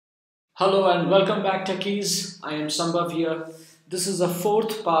Hello and welcome back, techies. I am Sambhav here. This is the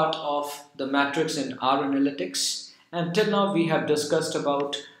fourth part of the matrix in R analytics. And till now, we have discussed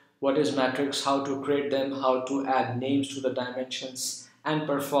about what is matrix, how to create them, how to add names to the dimensions, and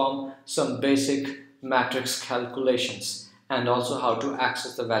perform some basic matrix calculations, and also how to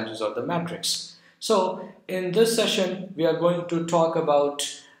access the values of the matrix. So, in this session, we are going to talk about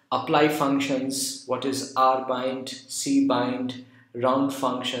apply functions, what is R bind, C bind, round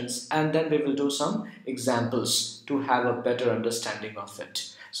functions, and then we will do some examples to have a better understanding of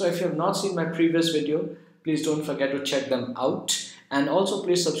it. So if you have not seen my previous video, please don't forget to check them out, and also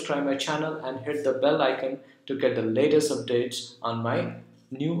please subscribe my channel and hit the bell icon to get the latest updates on my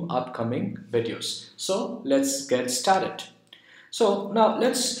new upcoming videos. So let's get started. So now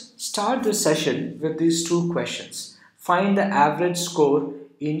let's start this session with these two questions. Find the average score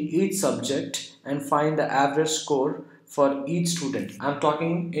in each subject and find the average score for each student. I'm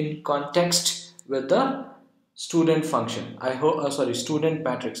talking in context with the student function. Student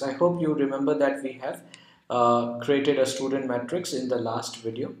matrix. I hope you remember that we have created a student matrix in the last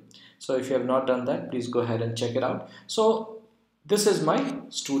video. So if you have not done that, please go ahead and check it out. So this is my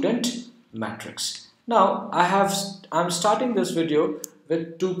student matrix. Now I'm starting this video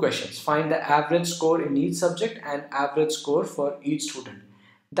with two questions. Find the average score in each subject and average score for each student.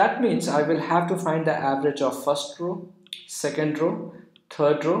 That means I will have to find the average of first row, second row,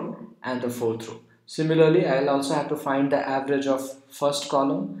 third row, and the fourth row. Similarly, I'll also have to find the average of first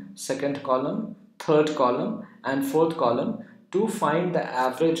column, second column, third column, and fourth column to find the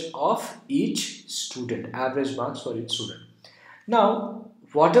average of each student, average marks for each student. Now,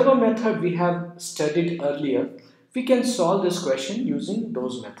 whatever method we have studied earlier, we can solve this question using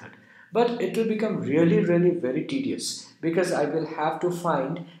those methods. But it will become really very tedious because I will have to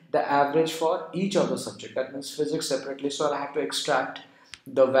find the average for each of the subject. That means physics separately. So I'll have to extract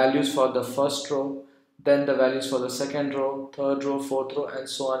the values for the first row, then the values for the second row, third row, fourth row, and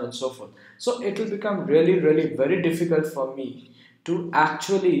so on and so forth. So it will become really very difficult for me to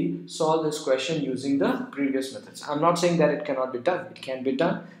actually solve this question using the previous methods. I'm not saying that it cannot be done. It can be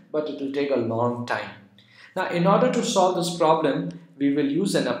done, but it will take a long time. Now, in order to solve this problem, we will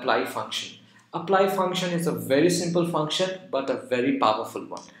use an apply function. Apply function is a very simple function, but a very powerful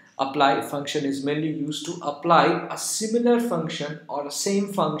one. Apply function is mainly used to apply a similar function or a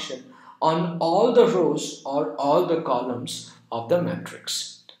same function on all the rows or all the columns of the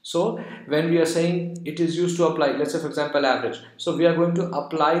matrix. So when we are saying it is used to apply, let's say for example average, so we are going to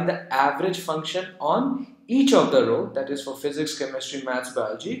apply the average function on each of the row, that is for physics, chemistry, maths,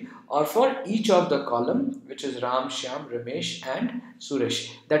 biology, or for each of the column, which is Ram, Shyam, Ramesh, and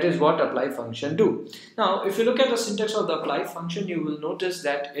Suresh. That is what apply function do. Now if you look at the syntax of the apply function, you will notice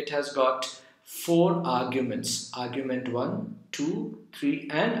that it has got four arguments: argument 1, 2, 3,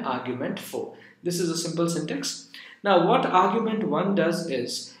 and argument 4. This is a simple syntax. Now what argument 1 does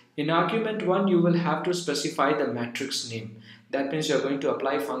is, in argument 1 you will have to specify the matrix name. That means you are going to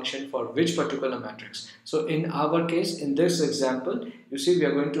apply function for which particular matrix. So in our case, in this example, you see we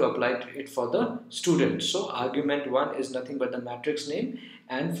are going to apply it for the student. So argument 1 is nothing but the matrix name,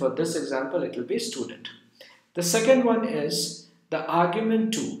 and for this example it will be student. The second one is the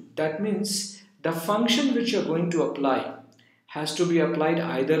argument 2. That means the function which you are going to apply has to be applied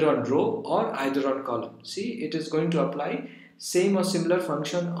either on row or either on column. See, it is going to apply same or similar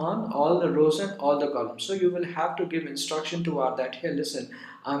function on all the rows and all the columns. So you will have to give instruction to R that, here listen,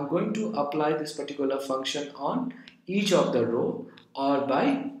 I'm going to apply this particular function on each of the row or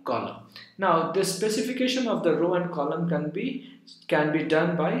by column. Now the specification of the row and column can be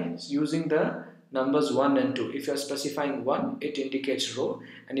done by using the numbers 1 and 2. If you are specifying 1, it indicates row,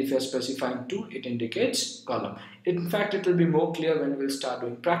 and if you are specifying 2, it indicates column. In fact, it will be more clear when we'll start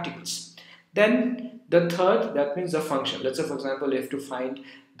doing practicals. Then the third, that means the function. Let's say for example, you have to find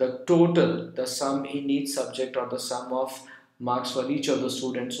the total, the sum in each subject, or the sum of marks for each of the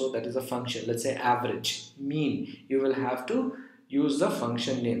students. So that is a function. Let's say average, mean. You will have to use the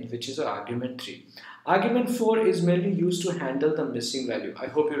function name, which is argument 3. Argument 4 is mainly used to handle the missing value. I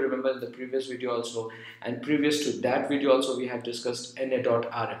hope you remember in the previous video also, and previous to that video also, we have discussed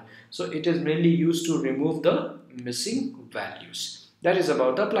na.rm. So it is mainly used to remove the missing values. That is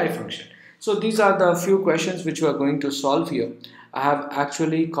about the apply function. So these are the few questions which we are going to solve here. I have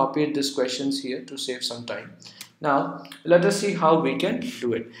actually copied these questions here to save some time. Now let us see how we can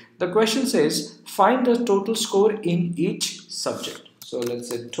do it. The question says find the total score in each subject. So let's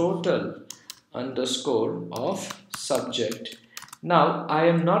say total underscore of subject. Now I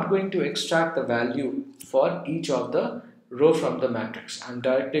am not going to extract the value for each of the row from the matrix. I'm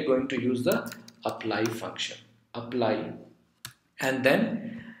directly going to use the apply function. Apply, and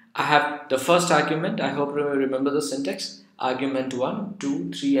then I have the first argument. I hope you remember the syntax. Argument 1,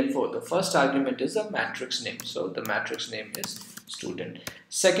 2, 3 and 4. The first argument is the matrix name. So the matrix name is student.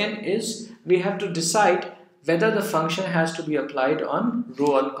 Second is we have to decide whether the function has to be applied on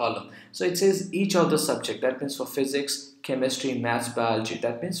row or column. So it says each of the subject. That means for physics, chemistry, maths, biology.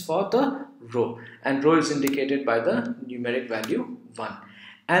 That means for the row. And row is indicated by the numeric value 1.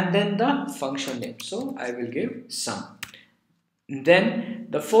 And then the function name. So I will give sum. Then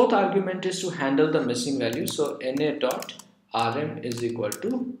the fourth argument is to handle the missing value. So na.rm is equal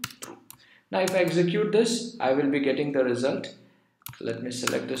to true. Now if I execute this, I will be getting the result. Let me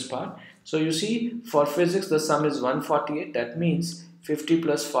select this part. So you see, for physics the sum is 148. That means 50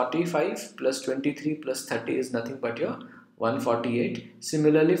 plus 45 plus 23 plus 30 is nothing but your 148.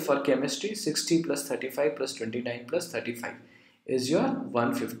 Similarly for chemistry, 60 plus 35 plus 29 plus 35 is your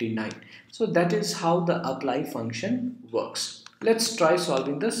 159. So that is how the apply function works. Let's try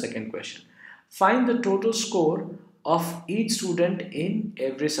solving the second question. Find the total score of each student in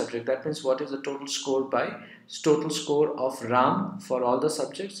every subject. That means what is the total score by total score of Ram for all the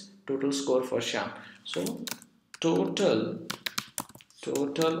subjects, total score for Shyam. So total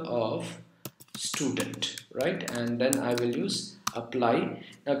of student, right? And then I will use apply.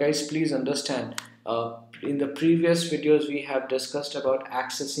 Now guys, please understand, in the previous videos we have discussed about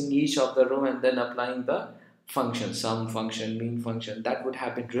accessing each of the row and then applying the function, sum function, mean function. That would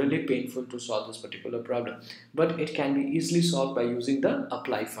have been really painful to solve this particular problem, but it can be easily solved by using the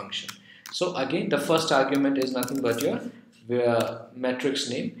apply function. So again, the first argument is nothing but your matrix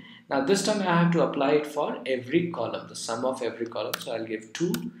name. Now this time I have to apply it for every column, the sum of every column. So I'll give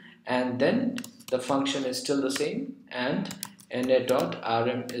 2, and then the function is still the same, and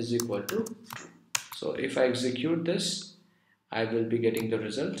na.rm is equal to true. So if I execute this, I will be getting the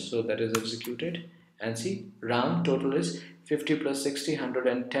result. So that is executed. And see, Ram total is 50 plus 60,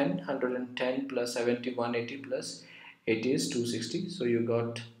 110, 110 plus 70, 180 plus 80 is 260. So you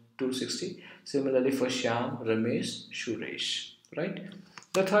got 260. Similarly for Shyam, Ramesh, Suresh, right?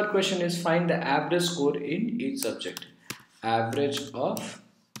 The third question is find the average score in each subject. Average of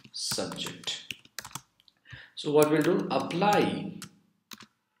subject. So what we'll do, apply.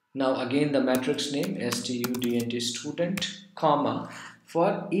 Now again the matrix name student, student, comma,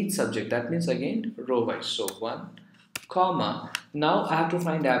 for each subject. That means again row wise. So 1, comma. Now I have to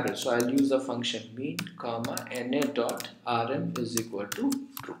find average. So I'll use the function mean, comma, na.rm is equal to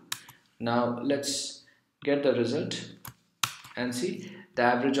true. Now let's get the result and see. The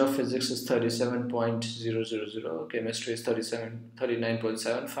average of physics is 37.000, chemistry is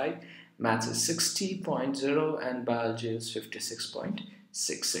 39.75, maths is 60.0, and biology is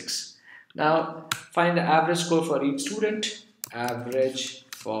 56.66. Now find the average score for each student. Average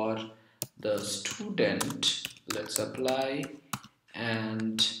for the student, let's apply,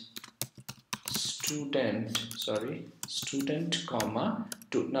 and student comma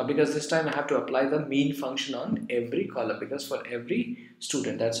 2. Now because this time I have to apply the mean function on every column, because for every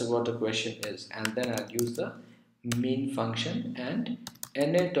student, that's what the question is, and then I'll use the mean function, and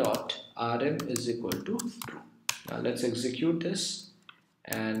na.rm is equal to true. Now let's execute this,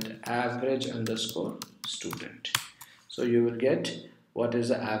 and average underscore student. So you will get what is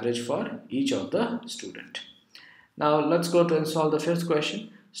the average for each of the student. Now let's go to and solve the fifth question.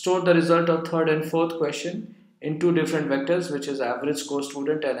 Store the result of third and fourth question in two different vectors, which is average score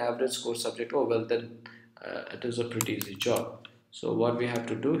student and average score subject. Oh well, then it is a pretty easy job. So what we have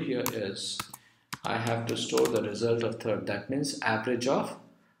to do here is I have to store the result of third. That means average of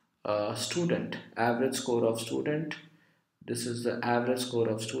student, average score of student. This is the average score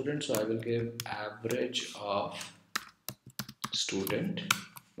of student. So I will give average of student.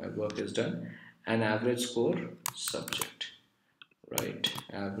 My work is done. And average score subject, right?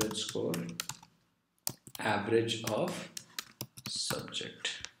 Average score, average of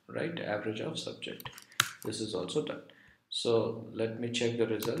subject, right? Average of subject. This is also done. So let me check the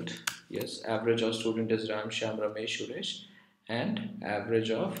result. Yes, average of student is Ram, Shyam, Ramesh, Suresh, and average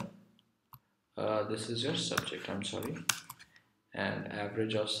of this is your subject, I'm sorry, and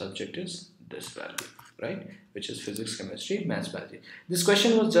average of subject is this value, right, which is physics, chemistry, maths, biology. This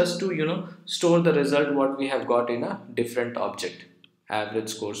question was just to store the result what we have got in a different object, average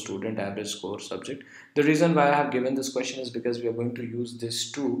score student, average score subject. The reason why I have given this question is because we are going to use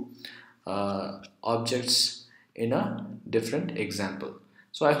these two objects in a different example.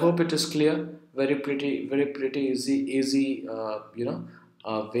 So I hope it is clear. Very pretty easy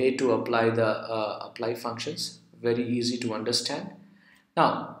way to apply the apply functions. Very easy to understand.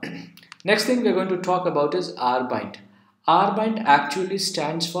 Now next thing we're going to talk about is rbind. Rbind actually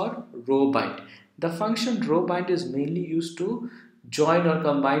stands for row bind. The function row bind is mainly used to join or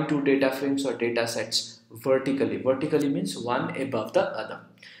combine two data frames or data sets vertically. Vertically means one above the other.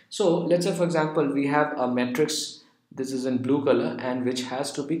 So let's say for example we have a matrix, this is in blue color, and which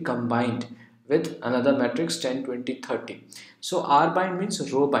has to be combined with another matrix 10, 20, 30. So R bind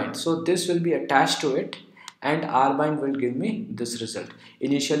means row bind. So this will be attached to it and R bind will give me this result.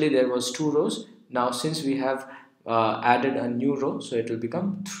 Initially there was 2 rows. Now since we have added a new row, so it will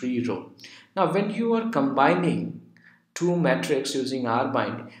become 3 row. Now when you are combining two matrix using R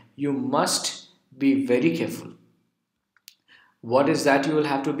bind, you must be very careful. What is that you will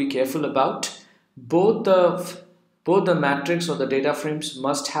have to be careful about? Both the matrix or the data frames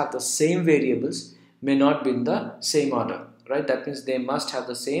must have the same variables, may not be in the same order, right? That means they must have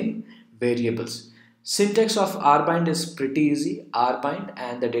the same variables. Syntax of R bind is pretty easy. R bind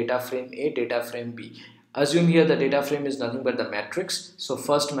and the data frame A, data frame B. Assume here the data frame is nothing but the matrix. So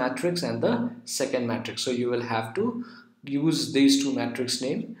first matrix and the second matrix. So you will have to use these two matrix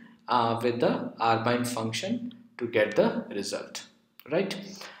name with the R bind function to get the result, right?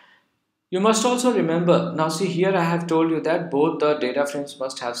 You must also remember, now see here I have told you that both the data frames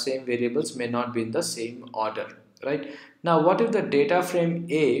must have same variables, may not be in the same order, right? Now what if the data frame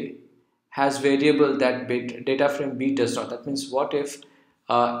A has variable that data frame B does not? That means what if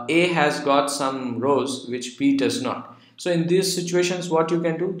A has got some rows which B does not? So in these situations what you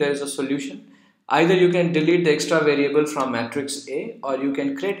can do, there is a solution. Either you can delete the extra variable from matrix A, or you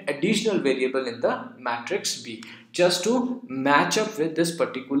can create additional variable in the matrix B just to match up with this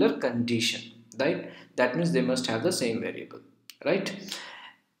particular condition, right? That means they must have the same variable, right?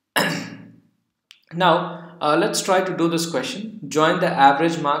 Now let's try to do this question. Join the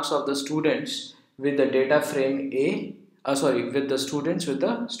average marks of the students with the data frame A, with the students with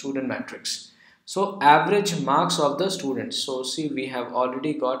the student matrix. So average marks of the students. So see, we have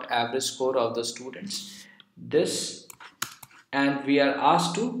already got average score of the students, this, and we are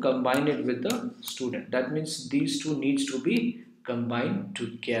asked to combine it with the student. That means these two needs to be combined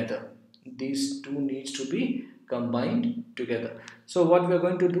together. These two needs to be combined together. So what we are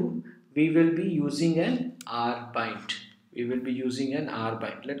going to do, we will be using an R bind. We will be using an R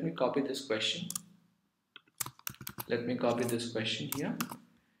bind. Let me copy this question. Let me copy this question here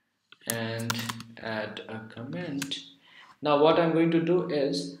and add a comment. Now what I'm going to do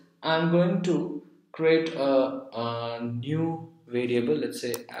is I'm going to create a new variable. Let's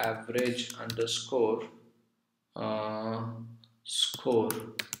say average underscore score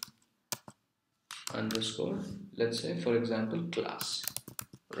underscore, let's say for example class,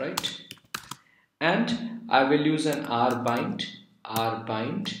 right? And I will use an R bind,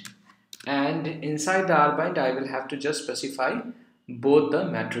 and inside the R bind I will have to just specify both the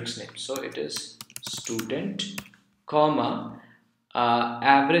matrix names. So it is student comma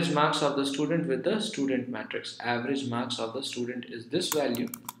average marks of the student with the student matrix. Average marks of the student is this value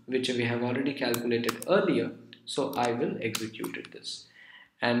which we have already calculated earlier. So I will execute this,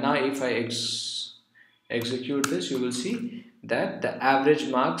 and now if I execute this, you will see that the average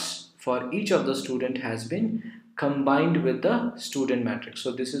marks for each of the student has been combined with the student matrix.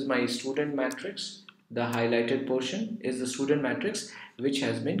 So this is my student matrix. The highlighted portion is the student matrix which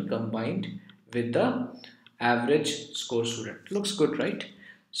has been combined with the average score student. Looks good, right?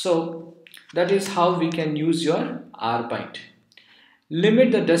 So that is how we can use your R bind.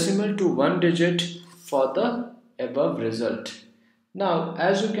 Limit the decimal to 1 digit for the above result. Now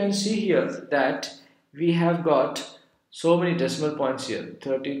as you can see here that we have got so many decimal points here,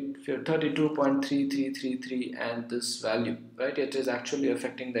 32.3333 and this value, right? It is actually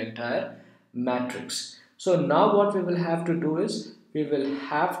affecting the entire matrix. So now what we will have to do is we will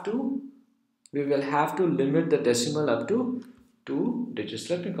have to limit the decimal up to 2 digits.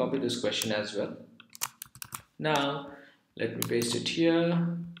 Let me copy this question as well. Now let me paste it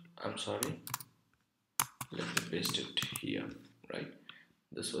here. I'm sorry, let me paste it here, right?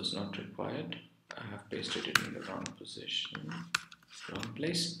 This was not required. I have pasted it in the wrong position, wrong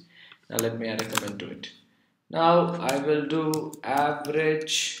place. Now let me add a comment to it. Now I will do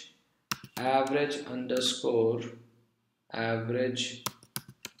average underscore average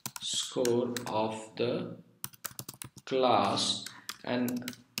score of the class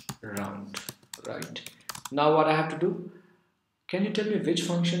and round, right? Now what I have to do, can you tell me which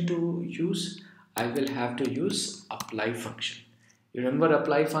function to use? I will have to use apply function. You remember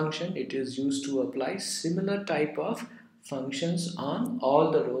apply function? It is used to apply similar type of functions on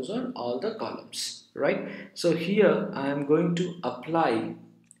all the rows or all the columns, right? So here I am going to apply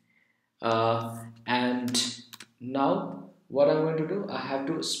and now what I'm going to do, I have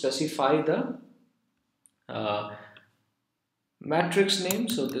to specify the matrix name.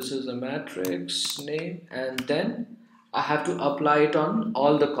 So this is the matrix name, and then I have to apply it on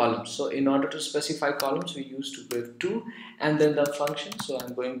all the columns. So in order to specify columns, we used to give 2 and then the function. So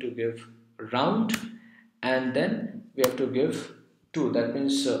I'm going to give round and then we have to give 2. That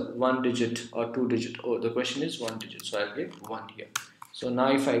means 1 digit or 2 digit. Oh, the question is 1 digit. So I'll give 1 here. So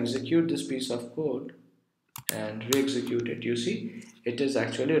now if I execute this piece of code and re-execute it, you see it is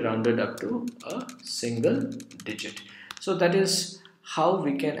actually rounded up to a single digit. So that is how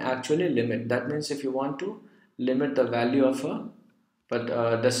we can actually limit. That means if you want to limit the value of a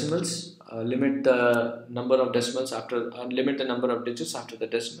decimals, limit the number of decimals after limit the number of digits after the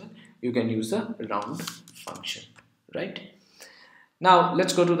decimal, you can use the round function, right? Now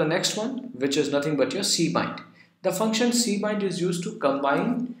let's go to the next one, which is nothing but your cbind. The function cbind is used to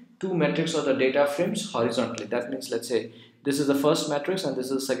combine two matrices or the data frames horizontally. That means, let's say this is the first matrix and this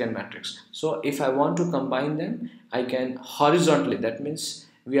is the second matrix. So if I want to combine them, I can horizontally. That means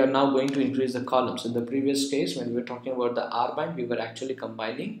we are now going to increase the columns. In the previous case, when we were talking about the rbind, we were actually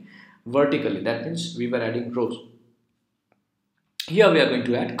combining vertically. That means we were adding rows. Here we are going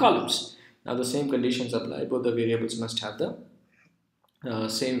to add columns. Now the same conditions apply. Both the variables must have the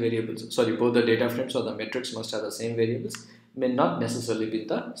same variables. Sorry, both the data frames or the matrix must have the same variables. May not necessarily be in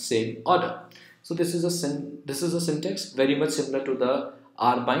the same order. So this is a syntax very much similar to the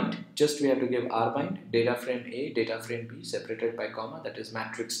rbind. Just we have to give rbind data frame A, data frame B separated by comma, that is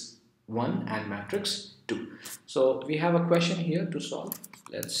matrix 1 and matrix 2. So we have a question here to solve.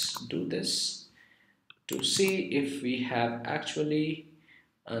 Let's do this to see if we have actually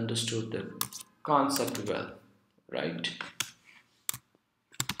understood the concept well, right?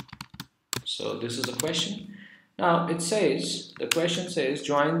 So this is a question. Now it says, the question says,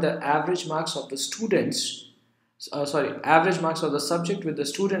 join the average marks of the students, average marks of the subject with the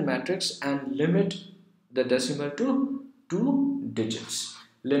student matrix and limit the decimal to 2 digits.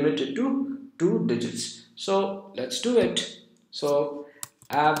 Limit it to 2 digits. So let's do it. So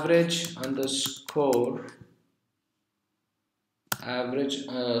average score,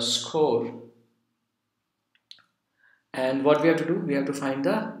 and what we have to do, we have to find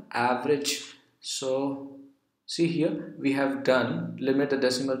the average. So see here, we have done limit the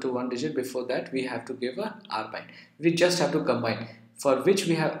decimal to 1 digit. Before that, we have to give a rbind. We just have to combine, for which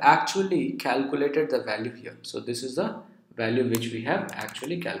we have actually calculated the value here. So this is the value which we have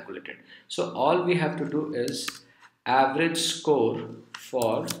actually calculated. So all we have to do is average score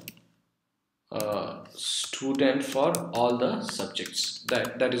for student for all the subjects.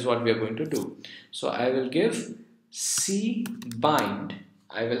 That is what we are going to do. So I will give cbind.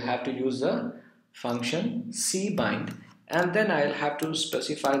 I will have to use the function cbind, and then I'll have to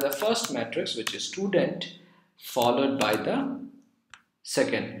specify the first matrix, which is student, followed by the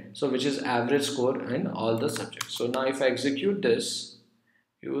second, so which is average score in all the subjects. So now if I execute this,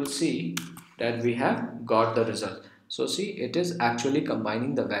 you will see that we have got the result. So see, it is actually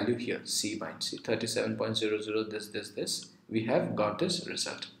combining the value here, cbind. See, 37.00, this, we have got this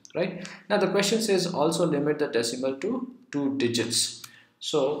result, right? Now the question says also limit the decimal to 2 digits.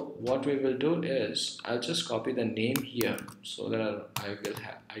 So what we will do is, I'll just copy the name here so that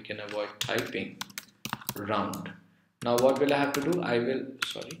I can avoid typing round. Now what will I have to do? I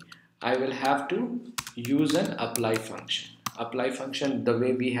will have to use an apply function. Apply function the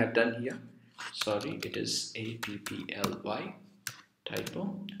way we have done here. Sorry, it is apply,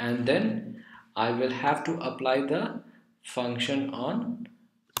 typo, and then I will have to apply the function on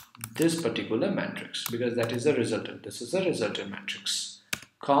this particular matrix, because that is a resultant. This is a resultant matrix,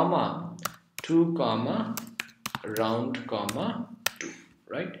 comma 2 comma round comma 2,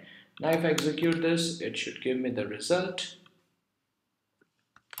 right? Now if I execute this, it should give me the result.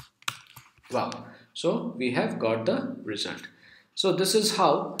 Wow, so we have got the result. So this is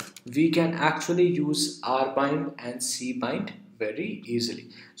how we can actually use rbind and cbind very easily.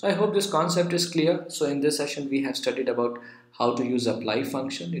 So I hope this concept is clear. So in this session we have studied about how to use apply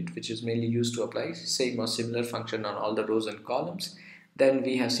function, which is mainly used to apply same or similar function on all the rows and columns. Then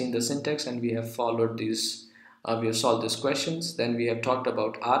we have seen the syntax and we have followed these, we have solved these questions. Then we have talked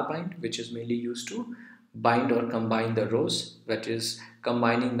about rbind, which is mainly used to bind or combine the rows, that is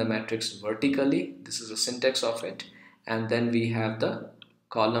combining the matrix vertically. This is the syntax of it. And then we have the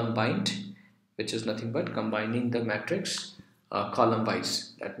column bind, which is nothing but combining the matrix column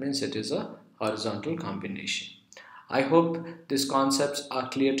wise. That means it is a horizontal combination. I hope these concepts are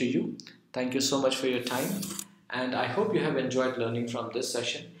clear to you. Thank you so much for your time, and I hope you have enjoyed learning from this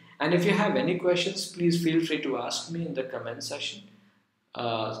session. And if you have any questions, please feel free to ask me in the comment section.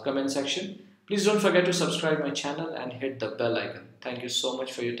 Please don't forget to subscribe my channel and hit the bell icon. Thank you so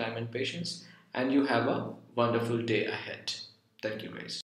much for your time and patience, and you have a wonderful day ahead. Thank you guys.